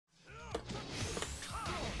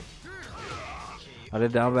I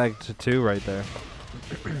did down back to 2 right there.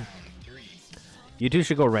 You two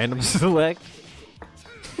should go random select.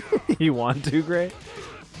 You want to, Gray?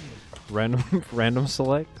 Random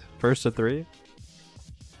select first to 3.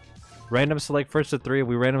 Random select first to 3.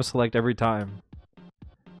 We random select every time.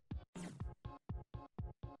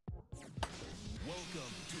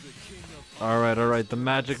 All right. The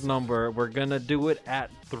magic number. We're gonna do it at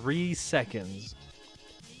 3 seconds.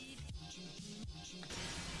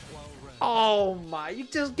 Oh my! You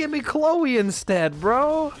just give me Chloe instead,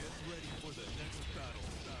 bro.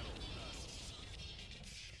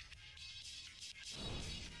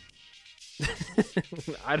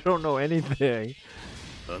 I don't know anything.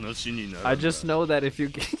 I just know that if you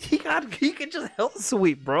he can just hell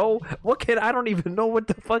sweep, bro. What can I don't even know what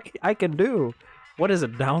the fuck I can do. What is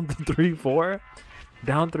it? Down 3-4,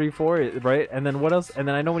 down 3-4, right? And then what else? And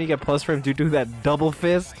then I know when you get plus frames, you do that double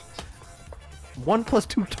fist.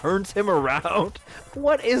 1+2 turns him around.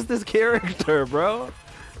 What is this character, bro?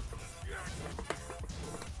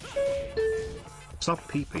 Sup,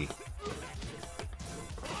 PP.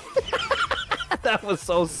 That was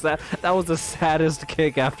so sad. That was the saddest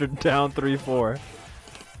kick after down 3-4.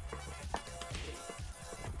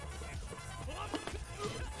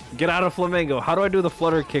 Get out of Flamingo. How do I do the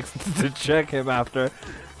flutter kicks to check him after?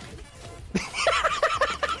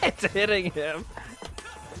 It's hitting him.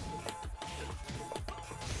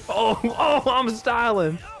 Oh, I'm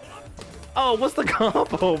styling. Oh, what's the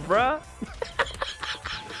combo, bruh?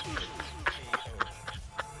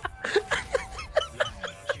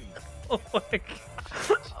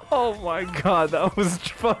 Oh my god, that was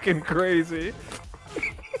fucking crazy.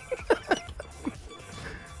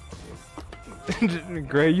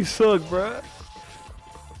 Gray, you suck, bruh.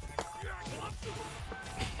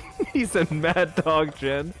 He said mad dog,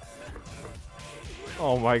 Jen.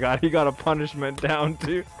 Oh my god, he got a punishment down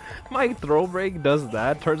too. My throw break does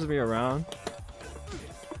that, turns me around.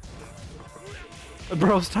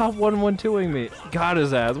 Bro, stop 1-1-2ing me. Got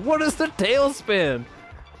his ass. What is the tailspin?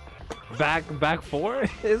 Back 4?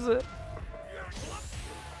 Is it?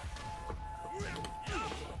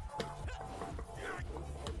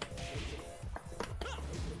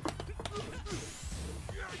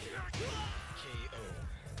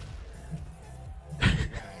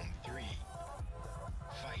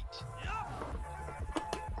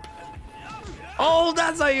 Oh,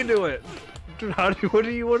 that's how you do it. Dude,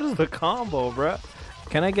 what is the combo, bruh?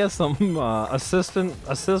 Can I get some assist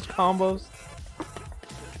combos?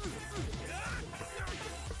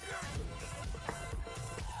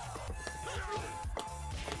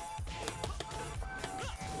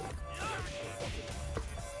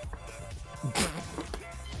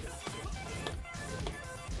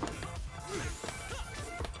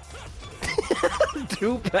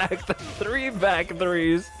 Three back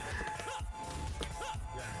threes.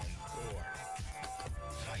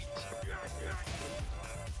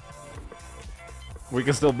 We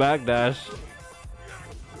can still backdash.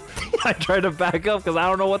 I tried to back up because I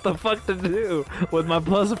don't know what the fuck to do with my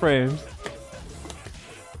plus frames.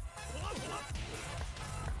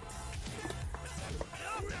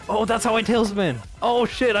 Oh, that's how I tailspin. Oh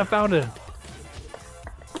shit, I found it.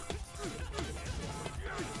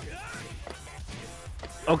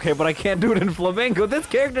 Okay, but I can't do it in Flamingo. This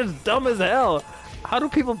character's dumb as hell. How do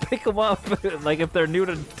people pick him up? Like if they're new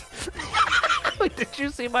to... Wait, did you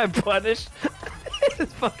see my punish?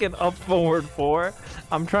 It's fucking up forward 4.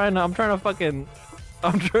 I'm trying to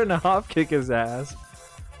hop kick his ass.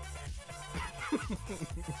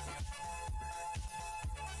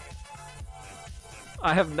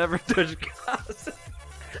 I have never touched Gas.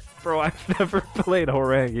 Bro, I've never played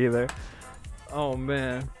Horang either. Oh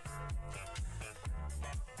man.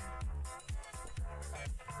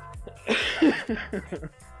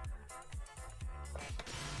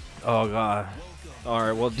 Oh god.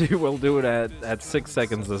 Alright, we'll do it at 6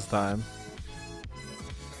 seconds this time.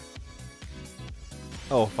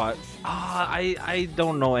 Oh, 5. I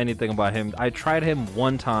don't know anything about him. I tried him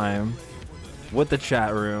one time with the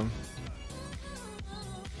chat room.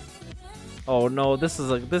 Oh no, this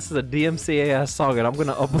is a DMCA ass song and I'm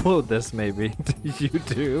gonna upload this maybe to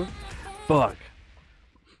YouTube. Fuck.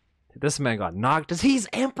 This man got knocked. He's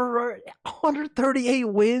Emperor. 138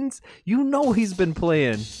 wins. You know he's been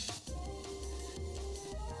playing.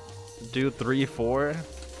 Do 3-4.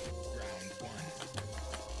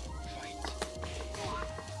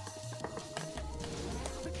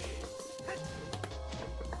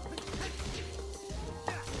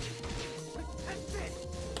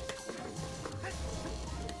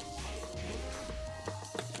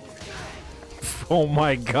 Oh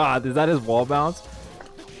my god, is that his wall bounce?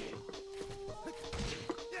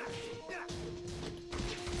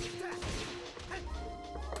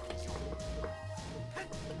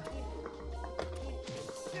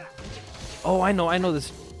 Oh, I know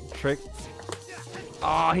this trick.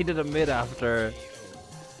 Oh, he did a mid after.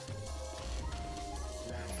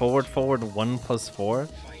 Forward, 1+4.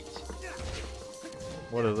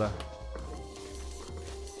 What is that?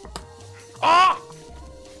 Oh!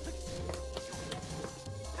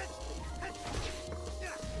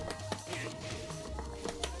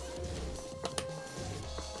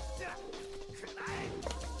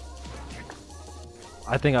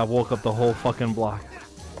 I think I woke up the whole fucking block.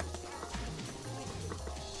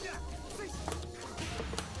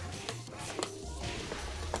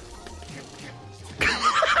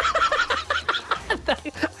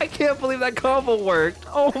 I can't believe that combo worked.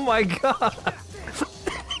 Oh my god.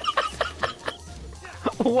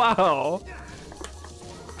 Wow.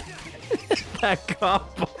 That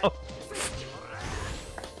combo.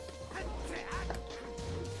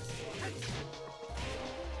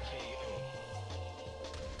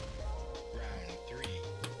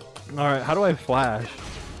 Alright, how do I flash?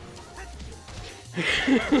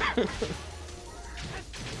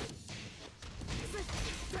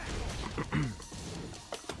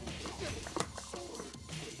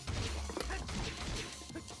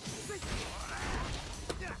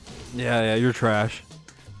 Yeah, you're trash.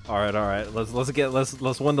 Alright,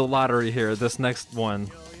 let's win the lottery here. This next one.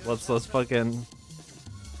 Let's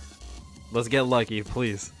get lucky,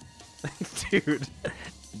 please. Dude.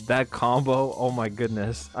 That combo, oh my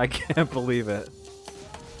goodness. I can't believe it.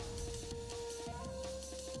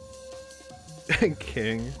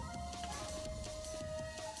 King.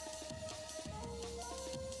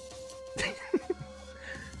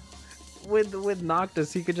 with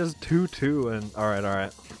Noctis, he could just 2-2 and alright.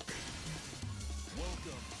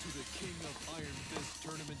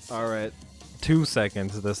 Alright. 2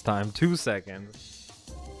 seconds this time. 2 seconds.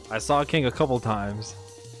 I saw King a couple times.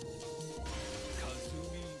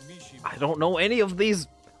 I don't know any of these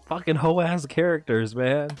fucking hoe-ass characters,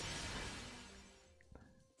 man.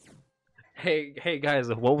 Hey guys,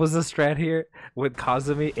 what was the strat here with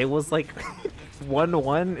Kazumi? It was like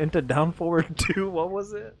 1-1 into down forward 2. What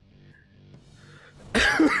was it?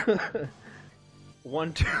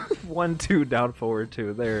 1-2 down forward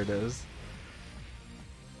 2. There it is.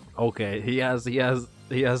 Okay, he has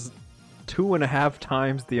 2.5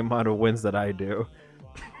 times the amount of wins that I do.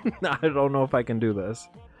 I don't know if I can do this.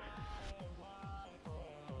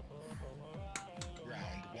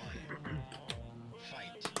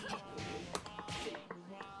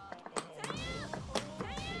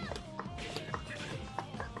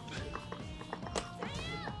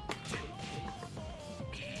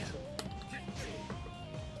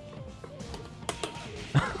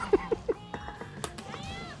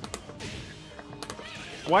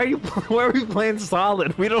 Why are we playing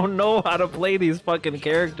solid? We don't know how to play these fucking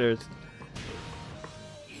characters.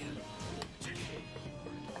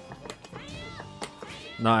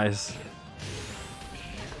 Nice.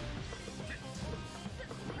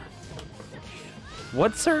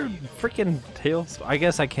 What's her freaking tail? I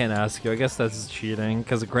guess I can't ask you. I guess that's cheating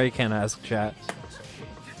because Gray can't ask chat.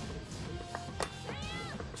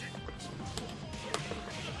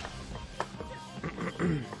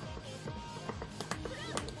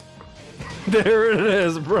 There it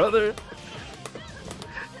is, brother.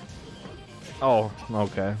 Oh,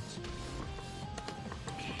 okay.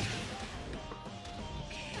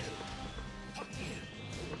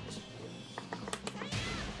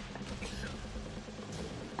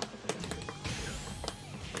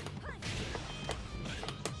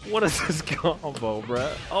 What is this combo,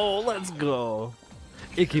 bruh? Oh, let's go.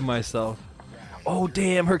 Icky myself. Oh,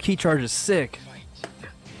 damn, her key charge is sick.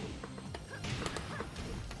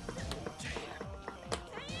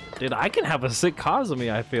 Dude, I can have a sick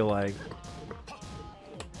Kazumi, I feel like.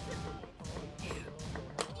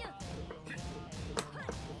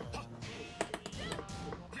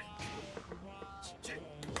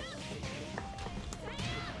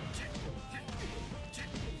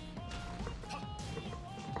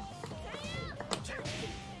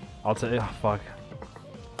 I'll tell you, oh, fuck.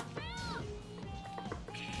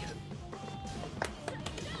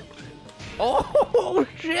 Oh,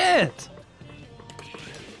 shit!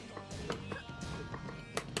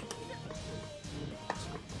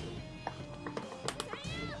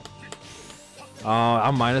 Oh,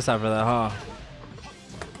 I'm minus after that, huh?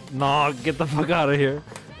 Nah, get the fuck out of here.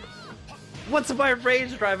 What's my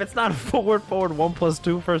rage drive? It's not forward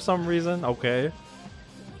 1+2 for some reason. Okay.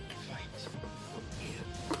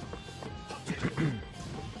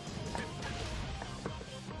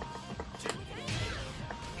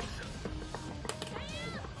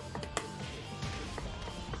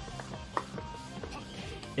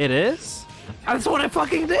 It is? That's what I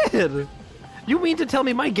fucking did! You mean to tell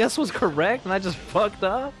me my guess was correct and I just fucked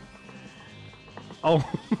up? Oh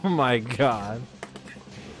my god.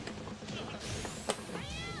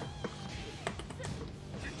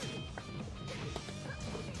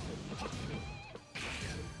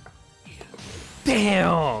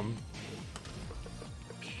 Damn!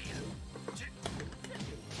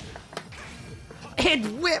 Head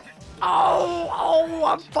whip! Oh,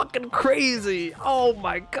 I'm fucking crazy! Oh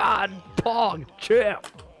my god, Pog champ!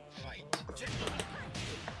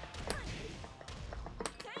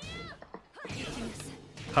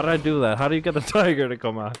 How did I do that? How do you get the tiger to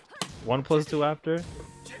come out? 1 + 2 after?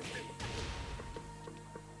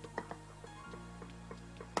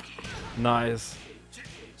 Nice.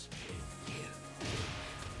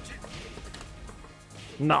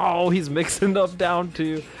 No, he's mixing up down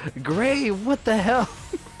to Gray. What the hell?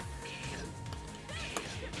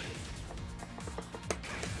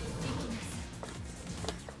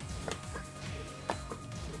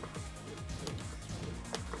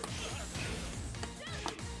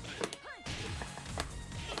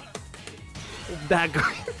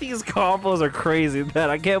 These combos are crazy, man.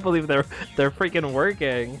 I can't believe they're freaking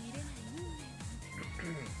working.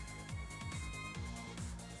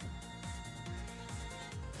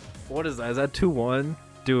 What is that? Is that 2-1?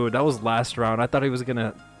 Dude, that was last round. I thought he was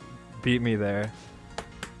gonna beat me there.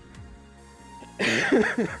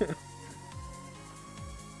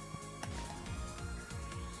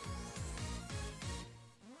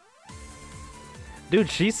 Dude,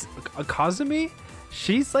 she's Kazumi.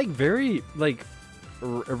 She's like very like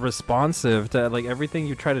responsive to like everything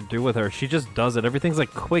you try to do with her. She just does it. Everything's like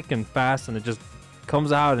quick and fast, and it just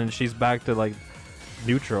comes out, and she's back to like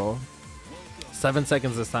neutral. 7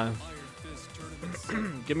 seconds this time.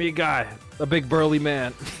 Give me a guy, a big burly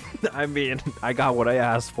man. I mean, I got what I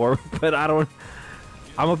asked for, but I'm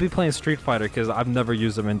gonna be playing Street Fighter because I've never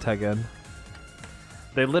used them in Tekken.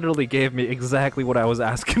 They literally gave me exactly what I was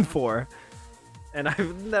asking for, and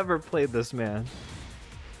I've never played this man.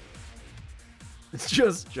 It's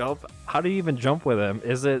just jump. How do you even jump with him?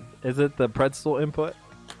 Is it the pretzel input?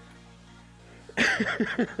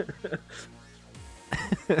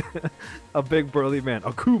 A big burly man,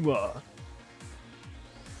 Akuma.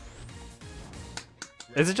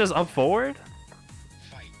 Is it just up forward?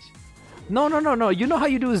 No. You know how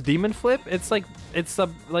you do his demon flip? It's like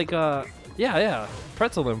yeah,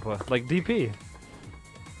 pretzel input, like DP.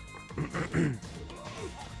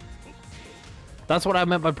 That's what I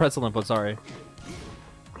meant by pretzel input. Sorry.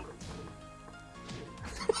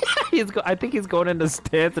 I think he's going into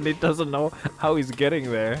stance and he doesn't know how he's getting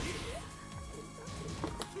there.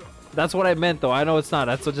 That's what I meant, though. I know it's not.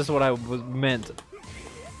 That's just what I meant.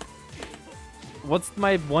 What's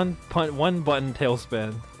my one button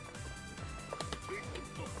tailspin?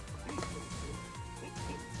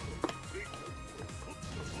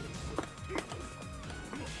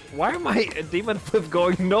 Why am I demon flip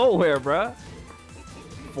going nowhere, bruh?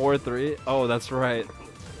 4-3. Oh, that's right.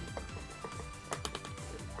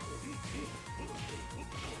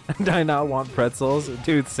 Do I not want pretzels?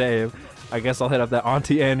 Dude, save. I guess I'll hit up that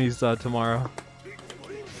Auntie Annie's tomorrow.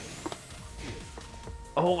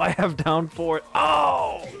 Oh, I have down 4.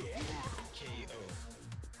 Oh!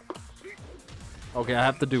 Okay, I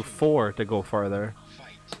have to do 4 to go farther.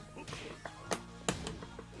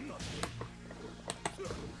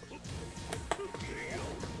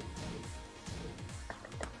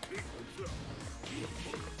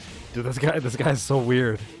 Dude, this guy's so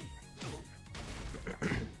weird.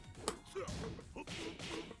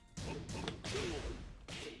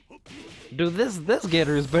 Dude, this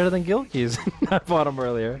getter is better than Gilky's. I fought him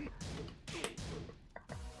earlier.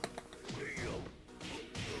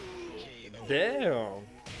 Damn.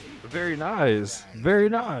 Very nice. Very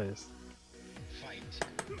nice.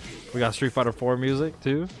 We got Street Fighter 4 music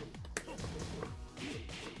too.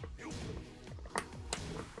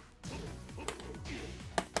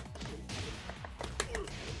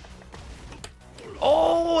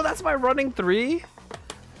 Oh, that's my running 3.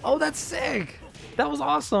 Oh, that's sick. That was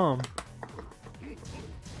awesome.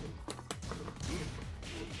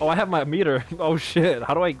 Oh, I have my meter. Oh shit,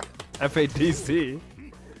 how do I FADC?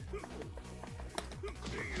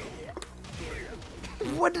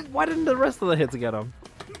 Why didn't the rest of the hits get him?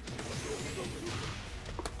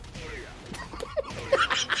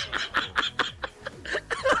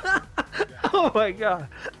 Oh my god.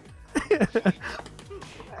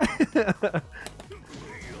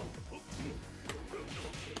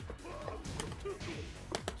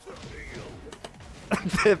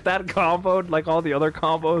 If that comboed like all the other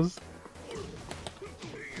combos.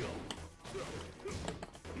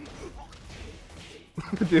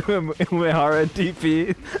 Dude, Umehara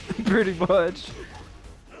DP Pretty much.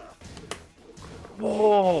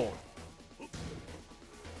 Whoa.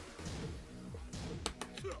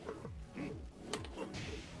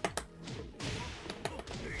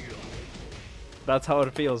 That's how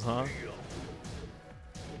it feels, huh?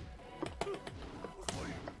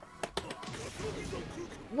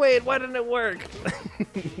 Wait, why didn't it work?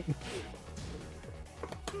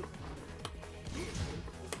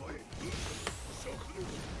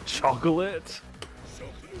 Chocolate?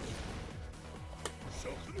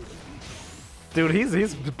 Dude,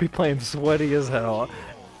 he's playing sweaty as hell.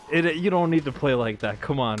 You don't need to play like that.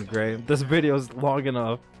 Come on, Gray. This video's long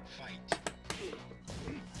enough.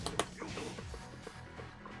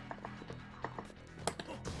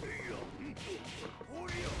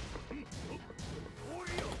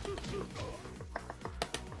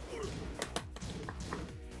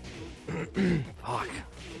 Fuck.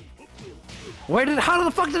 How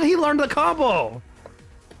the fuck did he learn the combo?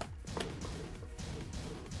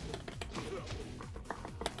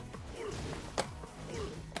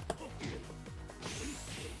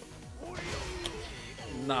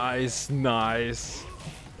 Nice, nice.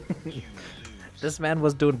 This man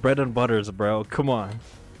was doing bread and butters, bro. Come on.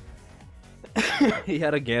 He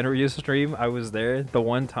had a Ganryu stream. I was there the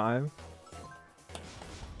one time.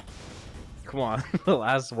 Come on, the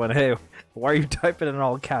last one. Hey, why are you typing in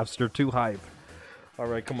all caps? You're too hype. All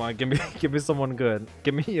right, come on, give me someone good.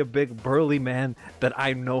 Give me a big burly man that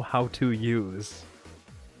I know how to use.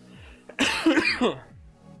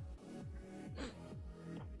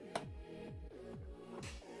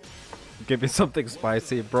 Give me something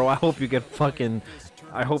spicy, bro. I hope you get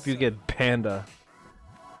panda.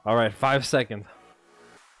 All right, 5 seconds.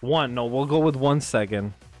 No, we'll go with 1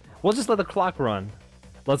 second. We'll just let the clock run.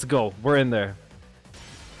 Let's go. We're in there.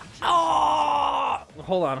 Oh!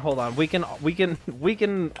 Hold on. We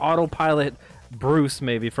can autopilot Bruce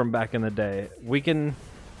maybe from back in the day. We can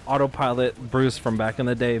autopilot Bruce from back in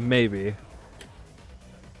the day maybe.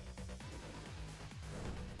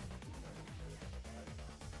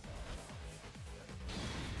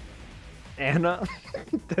 Anna?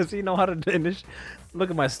 Does he know how to finish? Look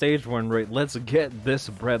at my stage win rate. Let's get this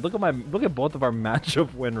bread. Look at both of our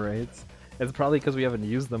matchup win rates. It's probably because we haven't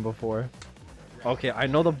used them before. Okay, I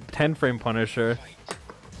know the 10 frame Punisher.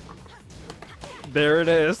 There it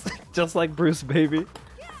is. Just like Bruce, baby.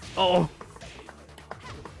 Oh.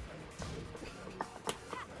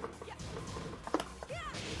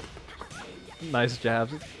 Nice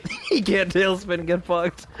jabs. He can't tailspin and get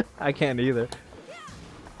fucked. I can't either.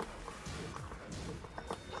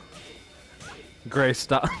 Gray,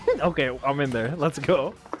 stop. Okay, I'm in there. Let's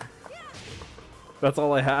go. That's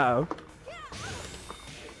all I have.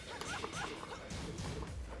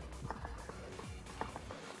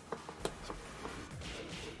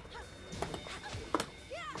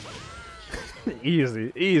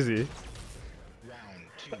 Easy, easy. Round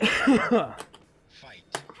 2. Fight.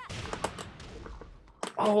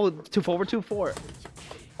 Oh, 2 forward, 2 4.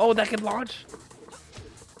 Oh, that can launch.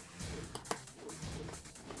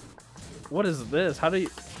 What is this? How do you...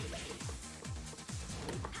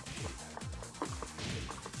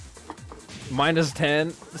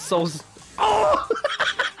 -10. So... Oh!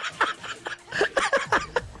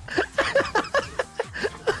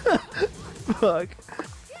 Fuck.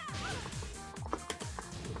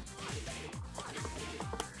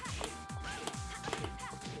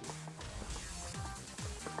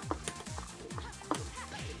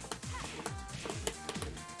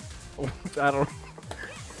 I don't...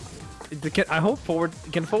 I hope forward...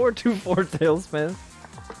 Can forward 2 forward tailspin?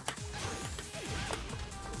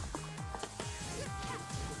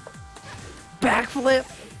 Backflip!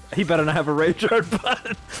 He better not have a rage guard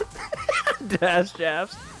button. Dash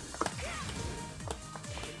jabs.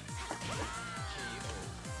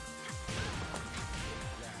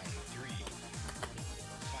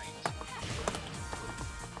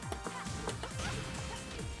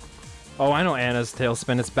 Oh, I know Anna's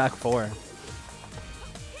tailspin. It's back 4.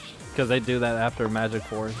 Because they do that after Magic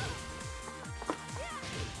 4.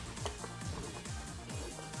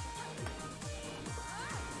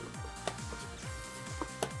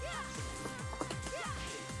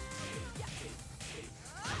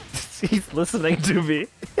 He's listening to me.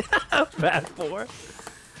 Back 4.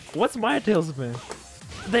 What's my tailspin?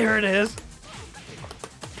 There it is.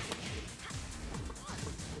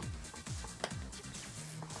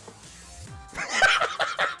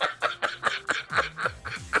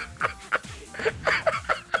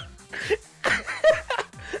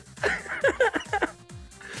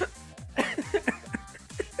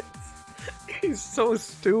 He's so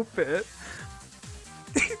stupid.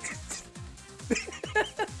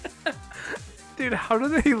 Dude, how do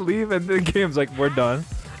they leave and the game's like, we're done?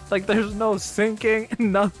 Like, there's no syncing,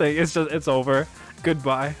 nothing. It's just, it's over.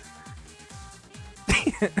 Goodbye.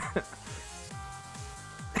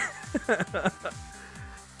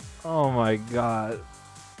 Oh my god.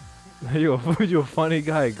 You a funny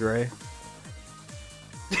guy, Gray.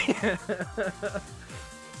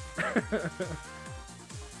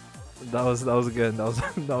 That was good.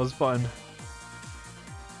 That was fun.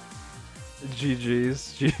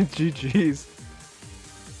 GG's. GG's.